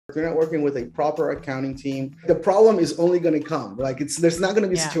you're not working with a proper accounting team, the problem is only going to come. There's not going to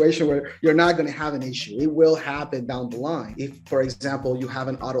be a situation where you're not going to have an issue. It will happen down the line. If, for example, you have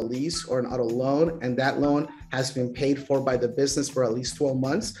an auto lease or an auto loan, and that loan has been paid for by the business for at least 12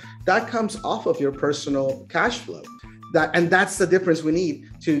 months, that comes off of your personal cash flow. That's the difference we need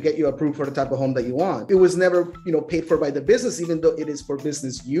to get you approved for the type of home that you want. It was never, paid for by the business, even though it is for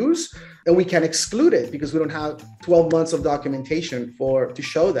business use, and we can exclude it because we don't have 12 months of documentation to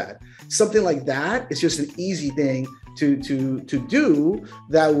show that. Something like that is just an easy thing to do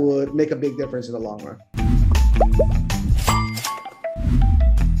that would make a big difference in the long run.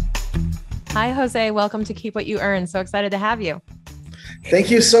 Hi, Jose. Welcome to Keep What You Earn. So excited to have you.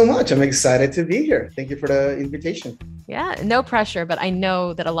 Thank you so much. I'm excited to be here. Thank you for the invitation. Yeah, no pressure, but I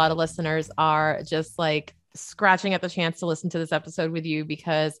know that a lot of listeners are just like scratching at the chance to listen to this episode with you,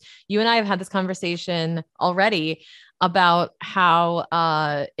 because you and I have had this conversation already about how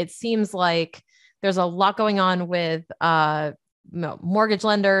it seems like there's a lot going on with mortgage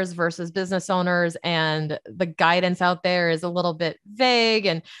lenders versus business owners, and the guidance out there is a little bit vague.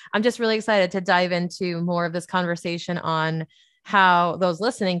 And I'm just really excited to dive into more of this conversation on how those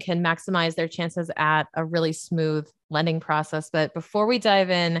listening can maximize their chances at a really smooth lending process. But before we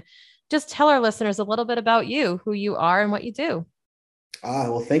dive in, just tell our listeners a little bit about you, who you are and what you do.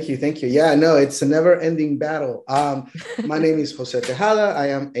 Well, thank you. Thank you. Yeah, no, it's a never ending battle. My name is Jose Tejada. I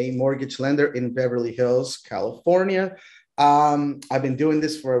am a mortgage lender in Beverly Hills, California. I've been doing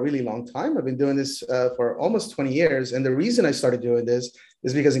this for a really long time. I've been doing this for almost 20 years. And the reason I started doing this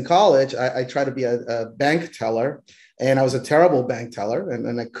is because in college, I tried to be a bank teller, and I was a terrible bank teller,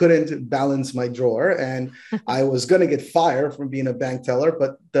 and I couldn't balance my drawer. And I was going to get fired from being a bank teller.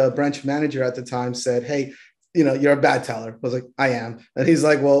 But the branch manager at the time said, "Hey, you're a bad teller." I was like, "I am." And he's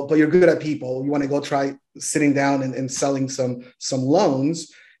like, "Well, but you're good at people. You want to go try sitting down and selling some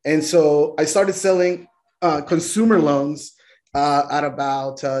loans." And so I started selling consumer loans at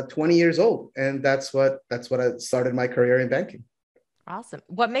about 20 years old. And that's what I started my career in banking. Awesome.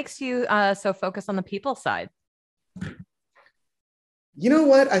 What makes you so focused on the people side? You know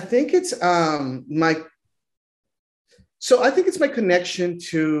what? I think it's my connection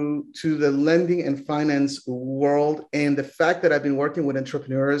to the lending and finance world, and the fact that I've been working with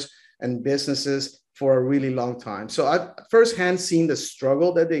entrepreneurs and businesses for a really long time. So I've firsthand seen the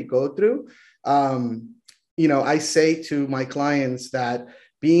struggle that they go through. I say to my clients that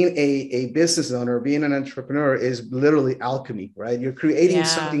being a business owner, being an entrepreneur is literally alchemy, right? You're creating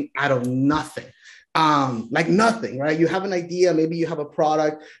something out of nothing. Like nothing, right? You have an idea, maybe you have a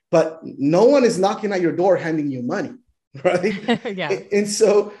product, but no one is knocking at your door handing you money, right? Yeah. And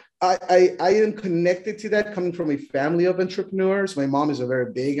so I am connected to that, coming from a family of entrepreneurs. My mom is a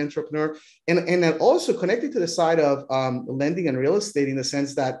very big entrepreneur, and I'm also connected to the side of lending and real estate, in the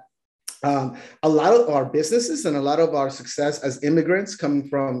sense that a lot of our businesses and a lot of our success as immigrants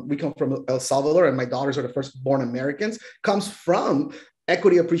we come from El Salvador, and my daughters are the first born Americans, comes from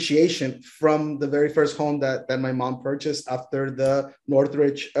equity appreciation from the very first home that my mom purchased after the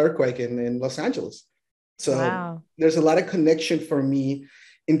Northridge earthquake in Los Angeles. So There's a lot of connection for me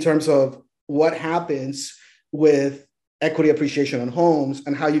in terms of what happens with equity appreciation on homes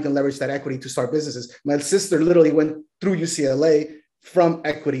and how you can leverage that equity to start businesses. My sister literally went through UCLA from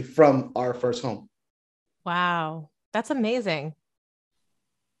equity from our first home. Wow. That's amazing.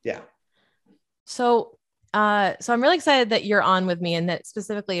 Yeah. So I'm really excited that you're on with me, and that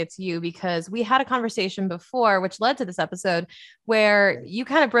specifically it's you, because we had a conversation before, which led to this episode, where you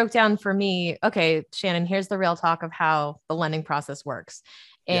kind of broke down for me, okay, Shannon, here's the real talk of how the lending process works.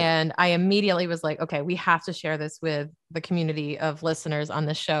 And I immediately was like, okay, we have to share this with the community of listeners on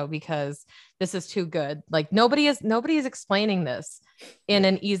the show, because this is too good. Like nobody is explaining this in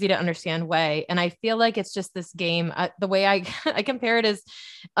an easy to understand way. And I feel like it's just this game. The way I compare it is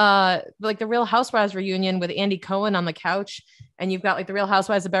like the Real Housewives reunion with Andy Cohen on the couch, and you've got like the Real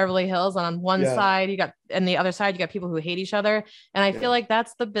Housewives of Beverly Hills, and on one side and the other side, you got people who hate each other. And I feel like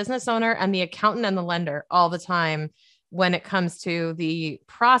that's the business owner and the accountant and the lender all the time when it comes to the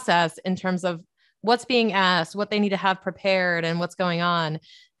process, in terms of what's being asked, what they need to have prepared, and what's going on.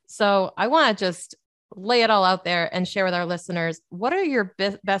 So I want to just lay it all out there and share with our listeners, what are your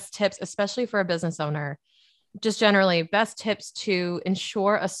best tips, especially for a business owner, just generally best tips to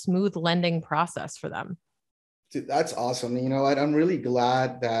ensure a smooth lending process for them? Dude, that's awesome. You know what? I'm really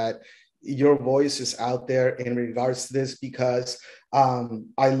glad that your voice is out there in regards to this because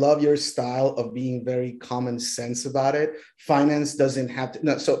I love your style of being very common sense about it. Finance doesn't have to,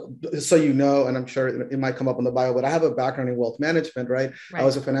 no, so you know, and I'm sure it might come up on the bio, but I have a background in wealth management, right? I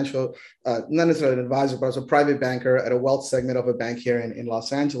was a financial, not necessarily an advisor, but I was a private banker at a wealth segment of a bank here in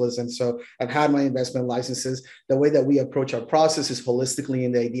Los Angeles. And so I've had my investment licenses. The way that we approach our process is holistically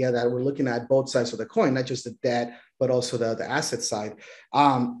in the idea that we're looking at both sides of the coin, not just the debt, but also the asset side.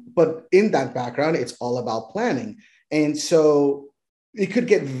 But in that background, it's all about planning. And so it could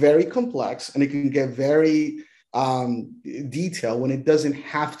get very complex and it can get very detailed when it doesn't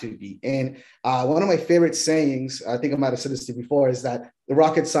have to be. And one of my favorite sayings, I think I might have said this to you before, is that the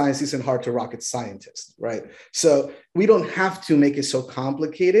rocket science isn't hard to rocket scientists, right? So we don't have to make it so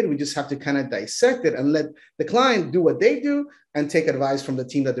complicated. We just have to kind of dissect it and let the client do what they do and take advice from the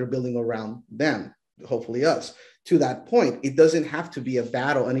team that they're building around them, hopefully us. To that point, it doesn't have to be a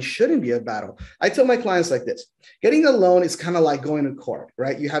battle and it shouldn't be a battle. I tell my clients like this: getting a loan is kind of like going to court,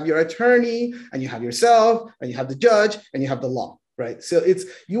 right? You have your attorney and you have yourself and you have the judge and you have the law, right? So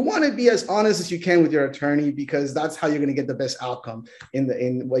you want to be as honest as you can with your attorney because that's how you're going to get the best outcome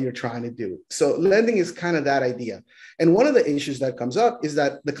in what you're trying to do. So lending is kind of that idea. And one of the issues that comes up is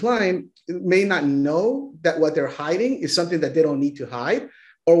that the client may not know that what they're hiding is something that they don't need to hide,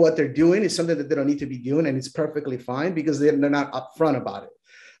 or what they're doing is something that they don't need to be doing, and it's perfectly fine because they're not upfront about it.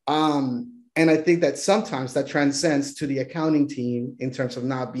 And I think that sometimes that transcends to the accounting team in terms of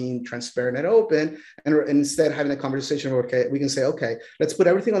not being transparent and open, and instead having a conversation where we can say, okay, let's put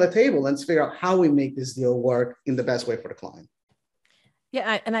everything on the table. Let's figure out how we make this deal work in the best way for the client.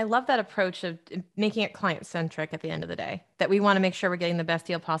 Yeah. And I love that approach of making it client centric at the end of the day, that we want to make sure we're getting the best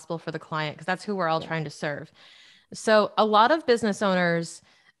deal possible for the client because that's who we're all trying to serve. So a lot of business owners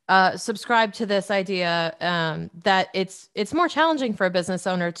subscribe to this idea that it's more challenging for a business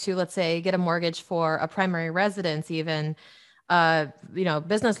owner to, let's say, get a mortgage for a primary residence, even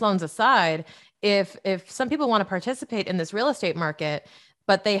business loans aside. If some people want to participate in this real estate market,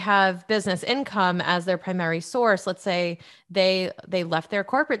 but they have business income as their primary source, let's say they left their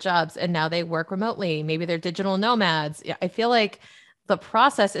corporate jobs and now they work remotely. Maybe they're digital nomads. I feel like the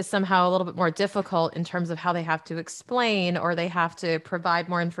process is somehow a little bit more difficult in terms of how they have to explain or they have to provide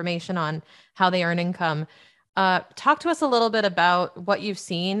more information on how they earn income. Talk to us a little bit about what you've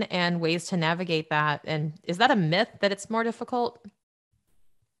seen and ways to navigate that. And is that a myth that it's more difficult?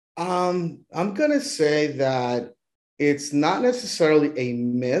 I'm going to say that it's not necessarily a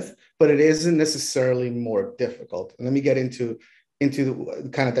myth, but it isn't necessarily more difficult. And let me get into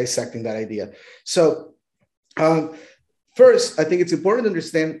kind of dissecting that idea. So, first, I think it's important to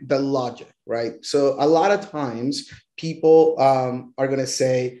understand the logic, right? So a lot of times people are going to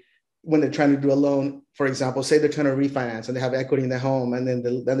say, when they're trying to do a loan, for example, say they're trying to refinance and they have equity in their home and then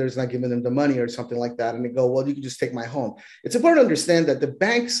the lender's not giving them the money or something like that. And they go, well, you can just take my home. It's important to understand that the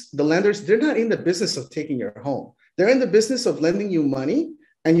banks, the lenders, they're not in the business of taking your home. They're in the business of lending you money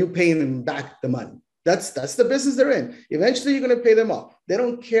and you paying them back the money. That's the business they're in. Eventually, you're going to pay them off. They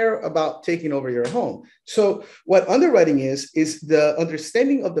don't care about taking over your home. So what underwriting is the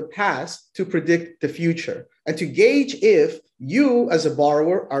understanding of the past to predict the future and to gauge if you as a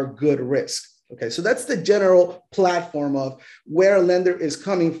borrower are good risk. Okay, so that's the general platform of where a lender is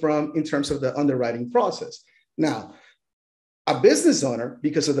coming from in terms of the underwriting process. Now, a business owner,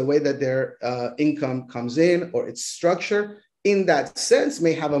 because of the way that their income comes in or its structure, in that sense,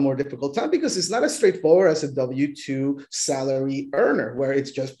 may have a more difficult time because it's not as straightforward as a W-2 salary earner, where it's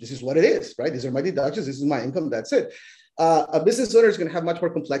just, this is what it is, right? These are my deductions, this is my income, that's it. A business owner is going to have much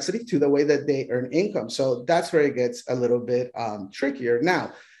more complexity to the way that they earn income. So that's where it gets a little bit trickier.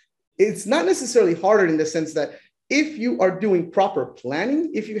 Now, it's not necessarily harder in the sense that if you are doing proper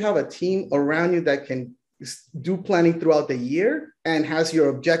planning, if you have a team around you that can do planning throughout the year and has your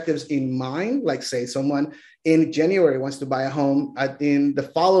objectives in mind, like say someone in January wants to buy a home in the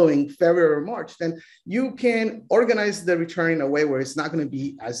following February or March, then you can organize the return in a way where it's not going to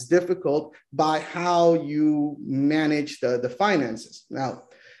be as difficult by how you manage the finances. Now,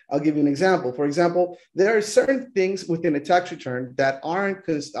 I'll give you an example. For example, there are certain things within a tax return that aren't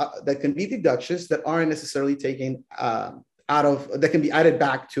that can be deductions that aren't necessarily taken out of, that can be added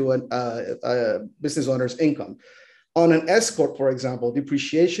back to a business owner's income. On an S corp, for example,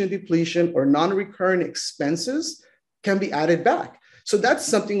 depreciation, depletion, or non-recurring expenses can be added back. So that's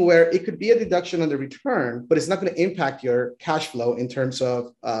something where it could be a deduction on the return, but it's not going to impact your cash flow in terms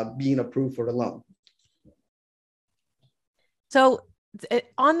of being approved for the loan. So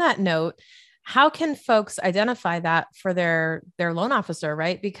on that note, how can folks identify that for their loan officer,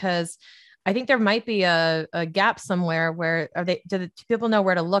 right? Because I think there might be a gap somewhere where do people know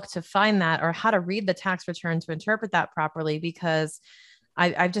where to look to find that or how to read the tax return to interpret that properly? Because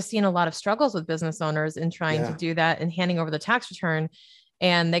I've just seen a lot of struggles with business owners in trying to Yeah. do that and handing over the tax return.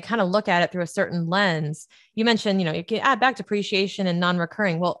 And they kind of look at it through a certain lens. You mentioned, you can add back depreciation and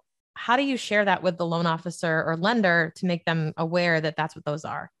non-recurring. Well, how do you share that with the loan officer or lender to make them aware that that's what those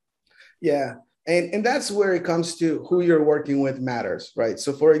are? Yeah. And that's where it comes to who you're working with matters, right?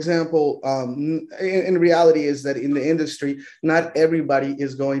 So, for example, in reality is that in the industry, not everybody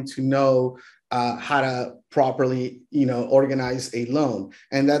is going to know how to properly, organize a loan.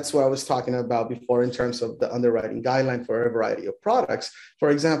 And that's what I was talking about before in terms of the underwriting guideline for a variety of products. For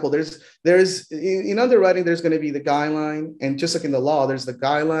example, there's in underwriting, there's going to be the guideline, and just like in the law, there's the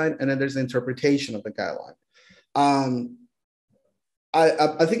guideline, and then there's the interpretation of the guideline. Um,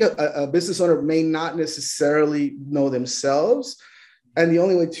 I think a business owner may not necessarily know themselves. And the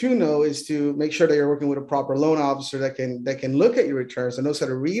only way to know is to make sure that you're working with a proper loan officer that can look at your returns and knows how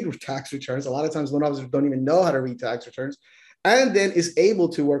to read tax returns. A lot of times loan officers don't even know how to read tax returns, and then is able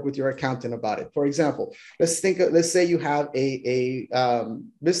to work with your accountant about it. For example, let's say you have a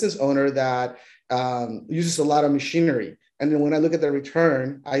business owner that uses a lot of machinery. And then when I look at the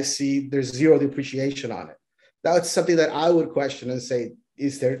return, I see there's zero depreciation on it. That's something that I would question and say,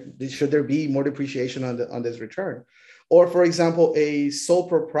 should there be more depreciation on this return? Or, for example, a sole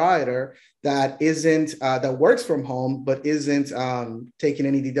proprietor that isn't that works from home but isn't taking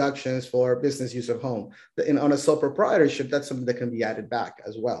any deductions for business use of home. And on a sole proprietorship, that's something that can be added back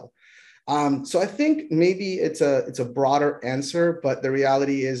as well. So I think maybe it's a broader answer, but the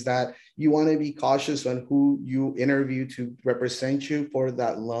reality is that you want to be cautious on who you interview to represent you for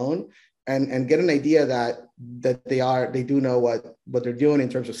that loan, and get an idea that they do know what they're doing in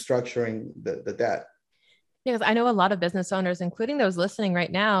terms of structuring the debt. Because I know a lot of business owners, including those listening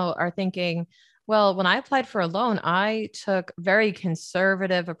right now, are thinking, well, when I applied for a loan, I took very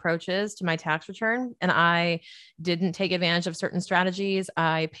conservative approaches to my tax return and I didn't take advantage of certain strategies.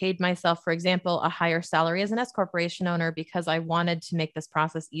 I paid myself, for example, a higher salary as an S corporation owner because I wanted to make this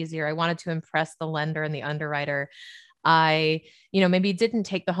process easier. I wanted to impress the lender and the underwriter. I, maybe didn't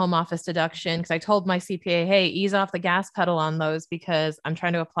take the home office deduction because I told my CPA, hey, ease off the gas pedal on those because I'm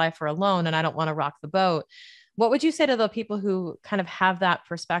trying to apply for a loan and I don't want to rock the boat. What would you say to the people who kind of have that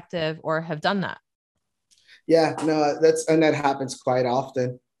perspective or have done that? Yeah, no, that happens quite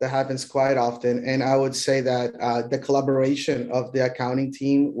often. That happens quite often. And I would say that the collaboration of the accounting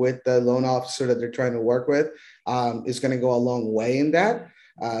team with the loan officer that they're trying to work with is going to go a long way in that.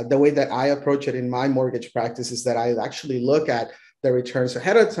 The way that I approach it in my mortgage practice is that I actually look at the returns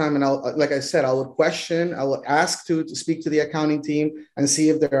ahead of time. And like I said, I will ask to speak to the accounting team and see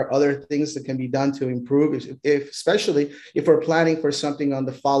if there are other things that can be done to improve, especially if we're planning for something on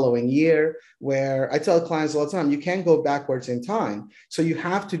the following year, where I tell clients all the time, you can't go backwards in time. So you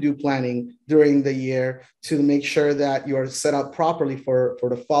have to do planning during the year to make sure that you are set up properly for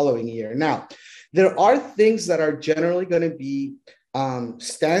the following year. Now, there are things that are generally going to be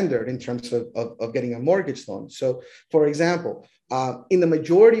standard in terms of getting a mortgage loan. So, for example, in the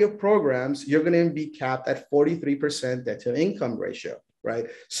majority of programs, you're going to be capped at 43% debt to income ratio, right?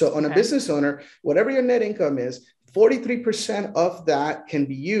 So on a business owner, whatever your net income is, 43% of that can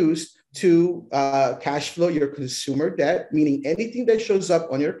be used to cash flow your consumer debt, meaning anything that shows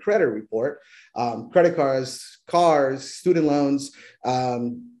up on your credit report, credit cards, cars, student loans,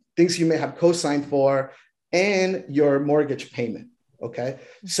 things you may have co-signed for, and your mortgage payment. Okay.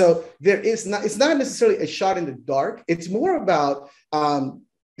 So it's not necessarily a shot in the dark. It's more about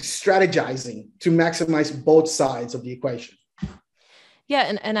strategizing to maximize both sides of the equation.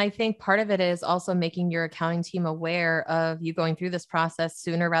 Yeah. And I think part of it is also making your accounting team aware of you going through this process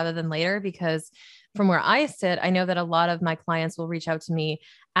sooner rather than later, because from where I sit, I know that a lot of my clients will reach out to me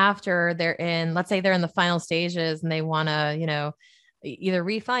after let's say they're in the final stages and they want to, either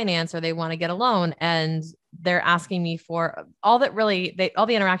refinance or they want to get a loan, and they're asking me for all the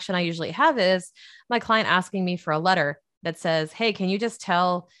interaction I usually have is my client asking me for a letter that says, hey, can you just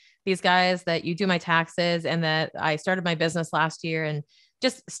tell these guys that you do my taxes and that I started my business last year, and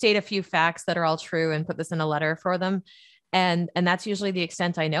just state a few facts that are all true and put this in a letter for them. And that's usually the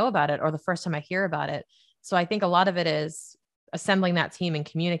extent I know about it, or the first time I hear about it. So I think a lot of it is assembling that team and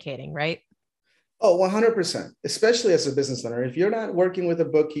communicating, right? Oh, 100%, especially as a business owner. If you're not working with a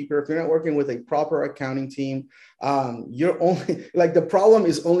bookkeeper, if you're not working with a proper accounting team, you're only the problem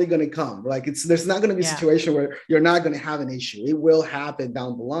is only going to come. There's not going to be a situation where you're not going to have an issue. It will happen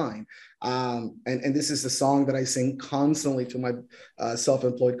down the line. And this is the song that I sing constantly to my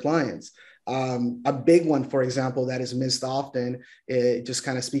self-employed clients. A big one, for example, that is missed often, just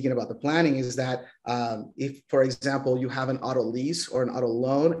kind of speaking about the planning, is that if, for example, you have an auto lease or an auto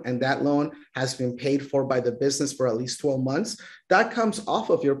loan, and that loan has been paid for by the business for at least 12 months, that comes off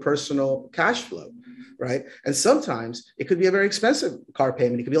of your personal cash flow, right? And sometimes it could be a very expensive car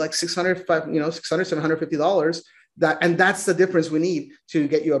payment. It could be like $600, $750. And that's the difference we need to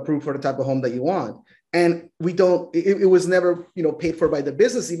get you approved for the type of home that you want. And we don't, it was never, paid for by the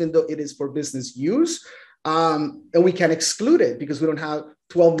business, even though it is for business use. And we can exclude it because we don't have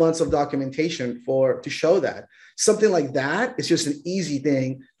 12 months of documentation to show that. Something like that is just an easy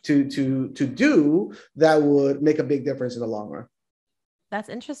thing to do that would make a big difference in the long run. That's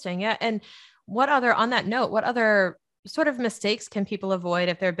interesting. Yeah. And on that note, what other sort of mistakes can people avoid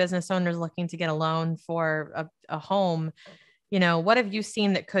if they're business owners looking to get a loan for a home? What have you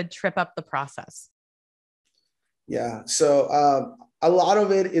seen that could trip up the process? Yeah. So a lot of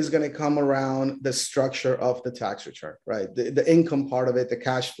it is going to come around the structure of the tax return, right? The income part of it, the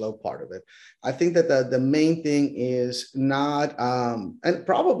cash flow part of it. I think that the main thing is not, and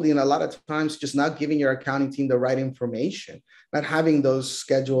probably in a lot of times, just not giving your accounting team the right information, not having those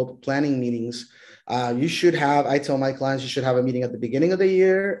scheduled planning meetings. You should have, I tell my clients, you should have a meeting at the beginning of the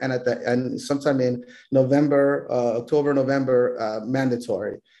year and sometime in November, October, November,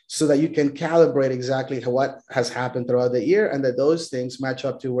 mandatory, so that you can calibrate exactly what has happened throughout the year, and that those things match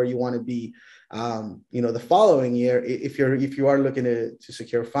up to where you want to be, the following year, if you are looking to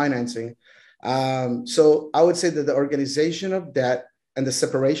secure financing. So I would say that the organization of debt and the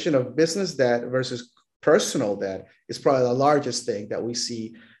separation of business debt versus personal debt is probably the largest thing that we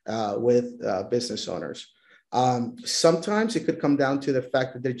see with business owners. Sometimes it could come down to the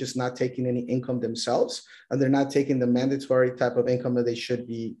fact that they're just not taking any income themselves, and they're not taking the mandatory type of income that they should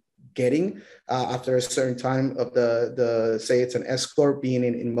be getting after a certain time of the say it's an S corp being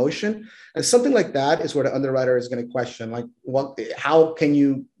in motion. And something like that is where the underwriter is going to question, like, how can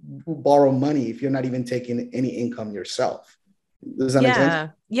you borrow money if you're not even taking any income yourself? Does that make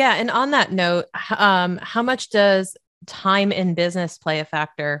sense? Yeah. And on that note, how much does time in business play a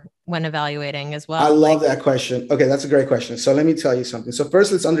factor when evaluating as well? I love that question. Okay, that's a great question. So let me tell you something. So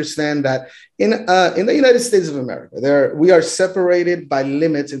first, let's understand that in the United States of America, we are separated by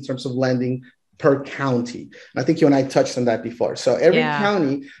limits in terms of lending per county. And I think you and I touched on that before. So every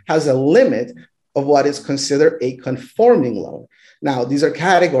county has a limit of what is considered a conforming loan. Now, these are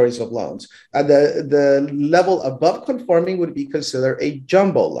categories of loans. The level above conforming would be considered a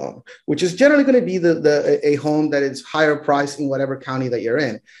jumbo loan, which is generally going to be a home that is higher priced in whatever county that you're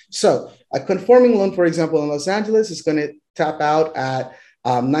in. So a conforming loan, for example, in Los Angeles is going to tap out at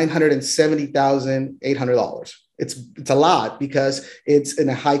 $970,800. It's a lot because it's in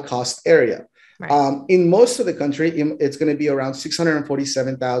a high cost area. Right. In most of the country, it's going to be around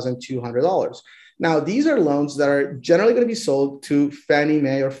 $647,200. Now, these are loans that are generally going to be sold to Fannie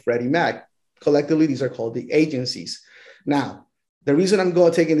Mae or Freddie Mac. Collectively, these are called the agencies. Now, the reason I'm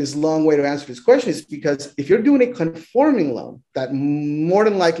taking this long way to answer this question is because if you're doing a conforming loan, that more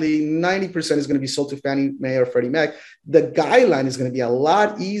than likely 90% is going to be sold to Fannie Mae or Freddie Mac, the guideline is going to be a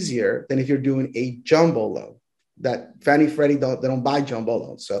lot easier than if you're doing a jumbo loan. That Fannie, Freddie they don't buy jumbo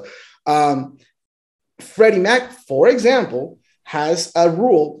loans. So Freddie Mac, for example, has a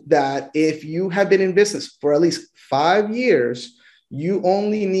rule that if you have been in business for at least 5 years, you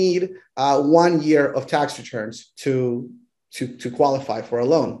only need 1 year of tax returns to qualify for a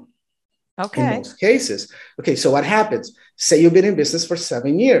loan. Okay. In most cases. Okay, so what happens? Say you've been in business for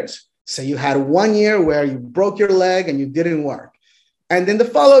 7 years. Say you had 1 year where you broke your leg and you didn't work. And then the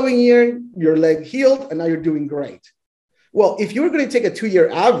following year, your leg healed and now you're doing great. Well, if you were going to take a 2-year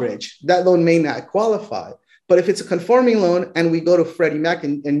average, that loan may not qualify. But if it's a conforming loan and we go to Freddie Mac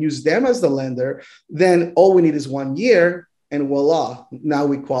and use them as the lender, then all we need is 1 year and voila, now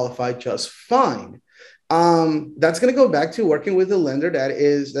we qualify just fine. That's going to go back to working with a lender that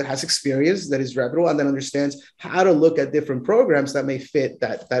has experience, that is reputable, and that understands how to look at different programs that may fit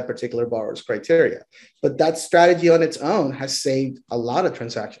that particular borrower's criteria. But that strategy on its own has saved a lot of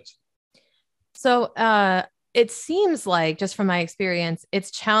transactions. So it seems like, just from my experience,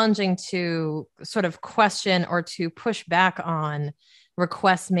 it's challenging to sort of question or to push back on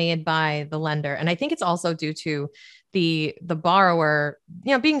requests made by the lender. And I think it's also due to the borrower,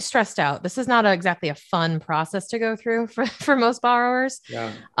 being stressed out. This is not exactly a fun process to go through for most borrowers.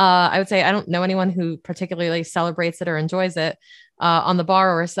 Yeah. I would say I don't know anyone who particularly celebrates it or enjoys it on the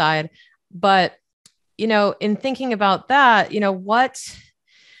borrower side. But, in thinking about that,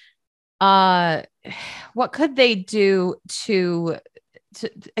 what could they do to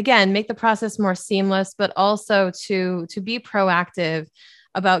again make the process more seamless, but also to be proactive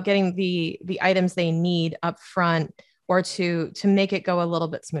about getting the items they need up front, or to make it go a little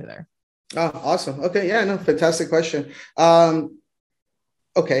bit smoother? Oh, awesome. Okay. Yeah, no, fantastic question.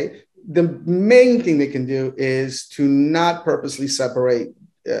 Okay. The main thing they can do is to not purposely separate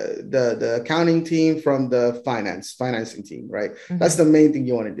the accounting team from the financing team, right? Mm-hmm. That's the main thing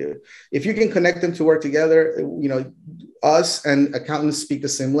you want to do. If you can connect them to work together, us and accountants speak the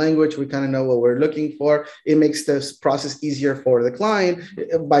same language. We kind of know what we're looking for. It makes this process easier for the client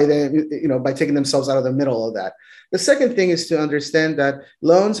by by taking themselves out of the middle of that. The second thing is to understand that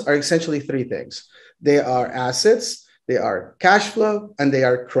loans are essentially three things. They are assets, they are cash flow, and they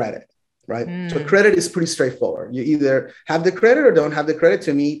are credit. Right. So credit is pretty straightforward. You either have the credit or don't have the credit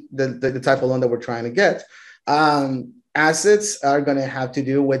to meet the type of loan that we're trying to get. Assets are going to have to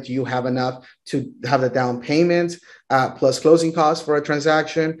do with you have enough to have the down payment plus closing costs for a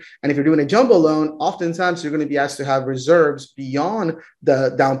transaction. And if you're doing a jumbo loan, oftentimes you're going to be asked to have reserves beyond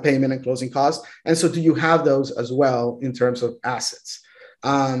the down payment and closing costs. And so do you have those as well in terms of assets?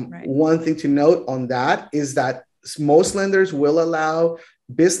 Right. One thing to note on that is that most lenders will allow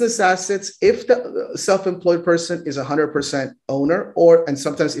business assets if the self-employed person is 100% owner, and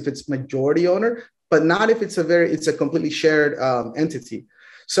sometimes if it's majority owner, but not if it's a completely shared entity.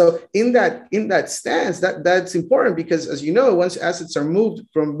 So in that stance, that's important because, as you know, once assets are moved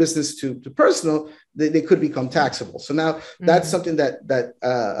from business to personal, they could become taxable. So now that's something that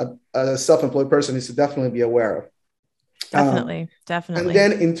a self-employed person needs to definitely be aware of. Definitely. And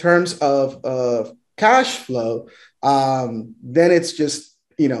then in terms of cash flow, then it's just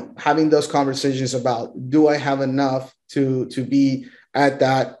having those conversations about, do I have enough to be at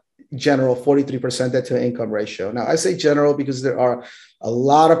that general 43% debt to income ratio? Now, I say general because there are a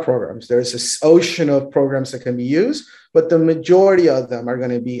lot of programs. There's this ocean of programs that can be used, but the majority of them are going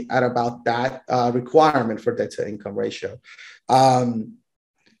to be at about that requirement for debt to income ratio.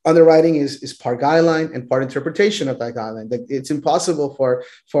 Underwriting is part guideline and part interpretation of that guideline. It's impossible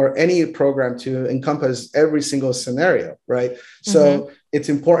for any program to encompass every single scenario, right? Mm-hmm. So it's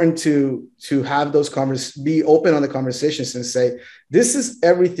important to have those be open on the conversations and say, this is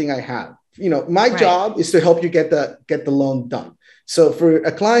everything I have. My job is to help you get the loan done. So for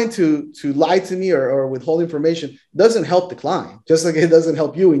a client to lie to me or withhold information doesn't help the client, just like it doesn't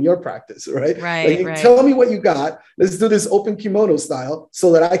help you in your practice, right? Like, tell me what you got. Let's do this open kimono style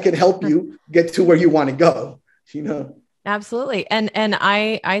so that I can help you get to where you want to go, Absolutely. And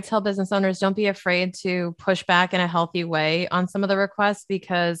I tell business owners, don't be afraid to push back in a healthy way on some of the requests,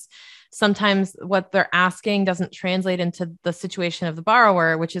 because sometimes what they're asking doesn't translate into the situation of the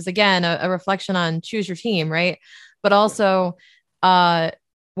borrower, which is, again, a reflection on choose your team, right? But also,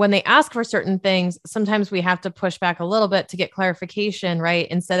 when they ask for certain things, sometimes we have to push back a little bit to get clarification, right?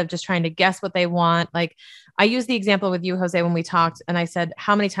 Instead of just trying to guess what they want. Like, I used the example with you, Jose, when we talked, and I said,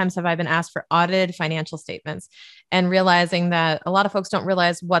 how many times have I been asked for audited financial statements? And realizing that a lot of folks don't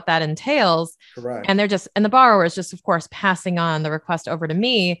realize what that entails. Correct. And the borrower is just, of course, passing on the request over to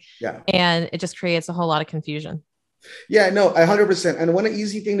me. Yeah. And it just creates a whole lot of confusion. Yeah, no, 100%. And one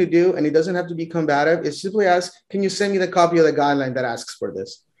easy thing to do, and it doesn't have to be combative, is simply ask, can you send me the copy of the guideline that asks for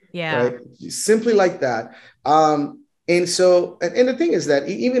this? Yeah. Right? Simply like that. And so, and the thing is that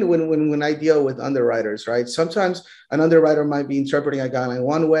even when I deal with underwriters, right, sometimes an underwriter might be interpreting a guideline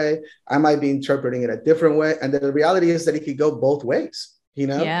one way, I might be interpreting it a different way. And the reality is that it could go both ways.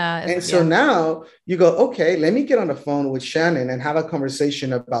 Yeah. And so now you go, okay, let me get on the phone with Shannon and have a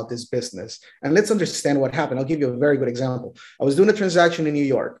conversation about this business. And let's understand what happened. I'll give you a very good example. I was doing a transaction in New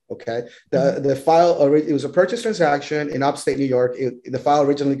York. Okay. The file, it was a purchase transaction in upstate New York. The file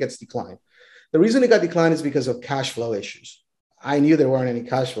originally gets declined. The reason it got declined is because of cash flow issues. I knew there weren't any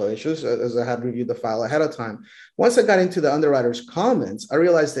cash flow issues as I had reviewed the file ahead of time. Once I got into the underwriter's comments, I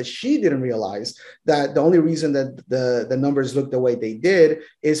realized that she didn't realize that the only reason that the numbers looked the way they did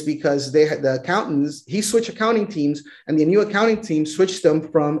is because the accountants, he switched accounting teams, and the new accounting team switched them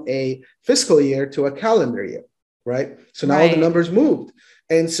from a fiscal year to a calendar year, right? So now all the numbers moved.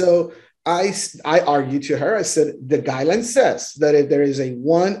 And so I argued to her, I said, the guideline says that if there is a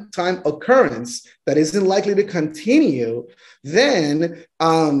one-time occurrence that isn't likely to continue, then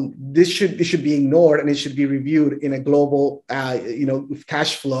this should be ignored and it should be reviewed in a global,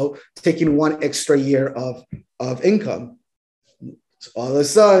 cash flow, taking one extra year of income. So all of a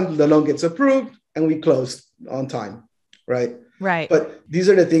sudden, the loan gets approved and we close on time, right? Right. But these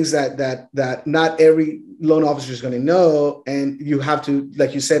are the things that not every loan officer is going to know. And you have to,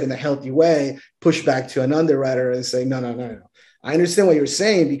 like you said, in a healthy way, push back to an underwriter and say, no. I understand what you're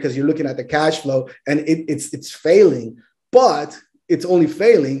saying because you're looking at the cash flow and it's failing, but it's only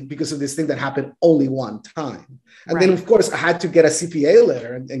failing because of this thing that happened only one time. And then, Right. of course, I had to get a CPA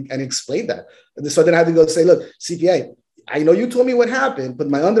letter and explain that. And so then I had to go say, look, CPA, I know you told me what happened, but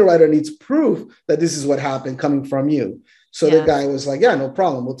my underwriter needs proof that this is what happened coming from you. So the guy was like, yeah, no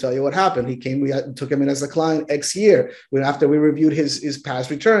problem. We'll tell you what happened. He came, took him in as a client X year. After we reviewed his past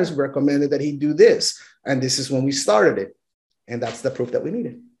returns, we recommended that he do this. And this is when we started it. And that's the proof that we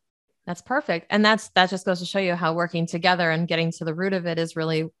needed. That's perfect. And that just goes to show you how working together and getting to the root of it is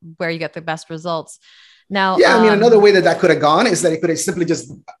really where you get the best results. Now, yeah, I mean, another way that could have gone is that it could have simply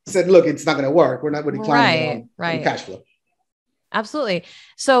just said, look, it's not going to work. We're not going to decline on cash flow. Absolutely.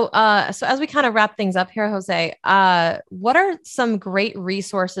 So as we kind of wrap things up here, Jose, what are some great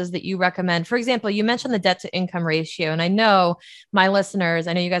resources that you recommend? For example, you mentioned the debt to income ratio, and I know my listeners,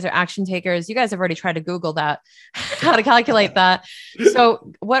 I know you guys are action takers. You guys have already tried to Google that, how to calculate that.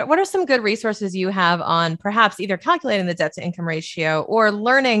 So what are some good resources you have on perhaps either calculating the debt to income ratio or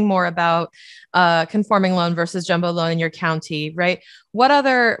learning more about conforming loan versus jumbo loan in your county, right? What are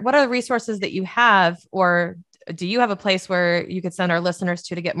the resources that you have, or do you have a place where you could send our listeners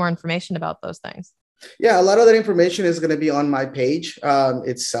to get more information about those things? Yeah, a lot of that information is going to be on my page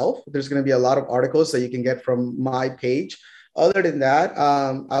itself. There's going to be a lot of articles that you can get from my page. Other than that,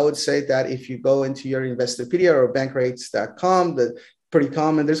 I would say that if you go into your Investopedia or bankrates.com, that's pretty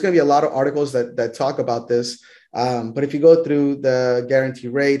common. There's going to be a lot of articles that talk about this. But if you go through the guarantee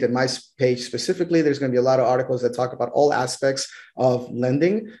rate and my page specifically, there's going to be a lot of articles that talk about all aspects of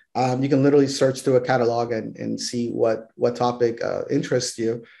lending. You can literally search through a catalog and see what topic interests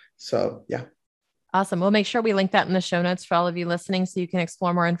you. So, yeah. Awesome. We'll make sure we link that in the show notes for all of you listening so you can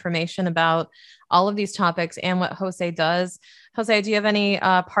explore more information about all of these topics and what Jose does. Jose, do you have any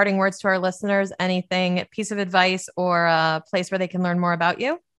parting words to our listeners? Anything, piece of advice or a place where they can learn more about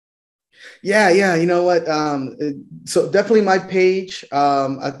you? Yeah. You know what? So definitely my page.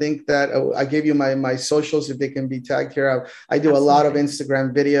 I think that I gave you my socials if they can be tagged here. I do a lot of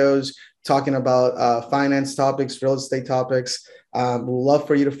Instagram videos talking about finance topics, real estate topics. Love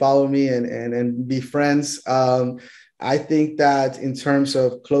for you to follow me and be friends. I think that in terms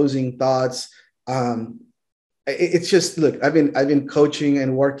of closing thoughts, it's just, look, I've been coaching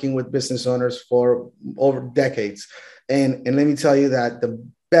and working with business owners for over decades. And let me tell you that the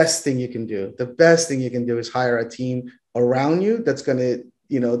best thing you can do is hire a team around you that's going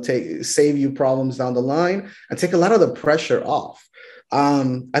to, save you problems down the line and take a lot of the pressure off.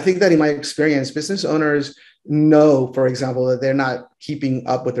 I think that in my experience, business owners know, for example, that they're not keeping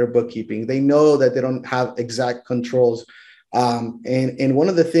up with their bookkeeping. They know that they don't have exact controls. And one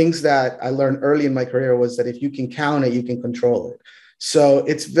of the things that I learned early in my career was that if you can count it, you can control it. So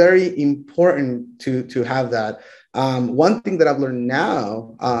it's very important to have that. One thing that I've learned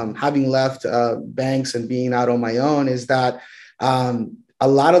now, having left banks and being out on my own, is that a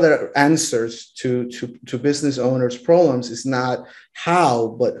lot of the answers to business owners' problems is not how,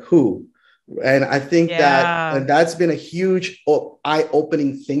 but who. And I think that that's been a huge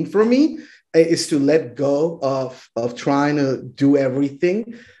eye-opening thing for me, is to let go of trying to do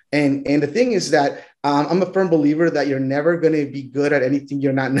everything. And the thing is that I'm a firm believer that you're never going to be good at anything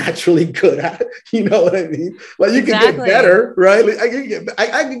you're not naturally good at. You know what I mean? Well, you can get better, right? Like,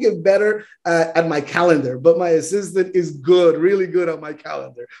 I can get better at my calendar, but my assistant is really good on my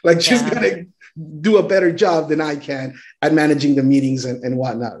calendar. Like, she's going to do a better job than I can at managing the meetings and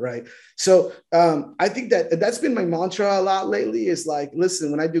whatnot, right? So I think that's been my mantra a lot lately, is like,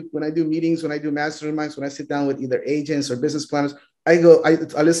 listen, when I do meetings, when I do masterminds, when I sit down with either agents or business planners, I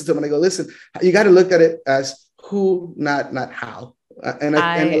listen to them and I go, listen, you got to look at it as who, not how. And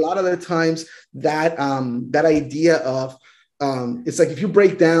a lot of the times that idea of it's like, if you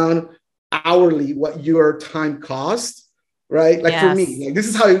break down hourly what your time costs, right? Like, for me, like, this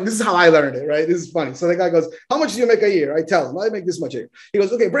is how I learned it, right? This is funny. So the guy goes, how much do you make a year? I tell him, I make this much a year. He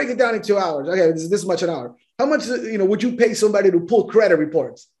goes, okay, break it down in 2 hours. Okay, this much an hour. How much, would you pay somebody to pull credit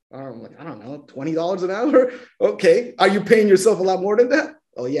reports? I'm like, I don't know, $20 an hour. Okay. Are you paying yourself a lot more than that?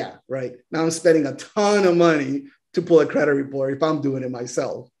 Oh yeah. Right. Now I'm spending a ton of money to pull a credit report if I'm doing it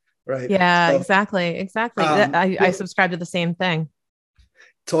myself. Right. Yeah, so, exactly. I subscribe to the same thing.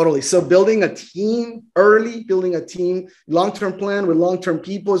 Totally. So building a team early, long-term plan with long-term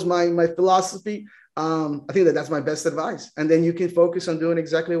people is my philosophy. I think that's my best advice. And then you can focus on doing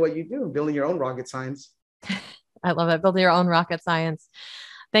exactly what you do, building your own rocket science. I love it. Building your own rocket science.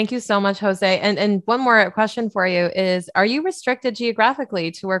 Thank you so much, Jose. And one more question for you is, are you restricted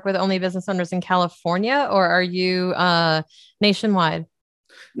geographically to work with only business owners in California, or are you nationwide?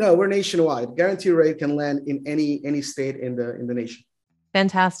 No, we're nationwide. Guarantee rate can land in any state in the nation.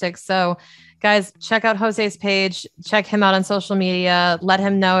 Fantastic. So guys, check out Jose's page, check him out on social media, let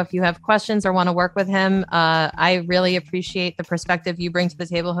him know if you have questions or want to work with him. I really appreciate the perspective you bring to the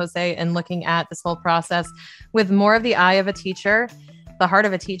table, Jose, and looking at this whole process with more of the eye of a teacher, the heart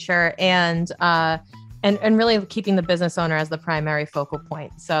of a teacher, and really keeping the business owner as the primary focal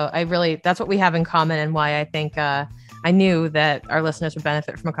point. So that's what we have in common, and why I think I knew that our listeners would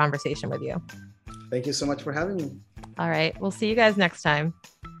benefit from a conversation with you. Thank you so much for having me. All right. We'll see you guys next time.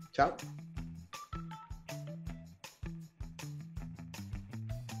 Ciao.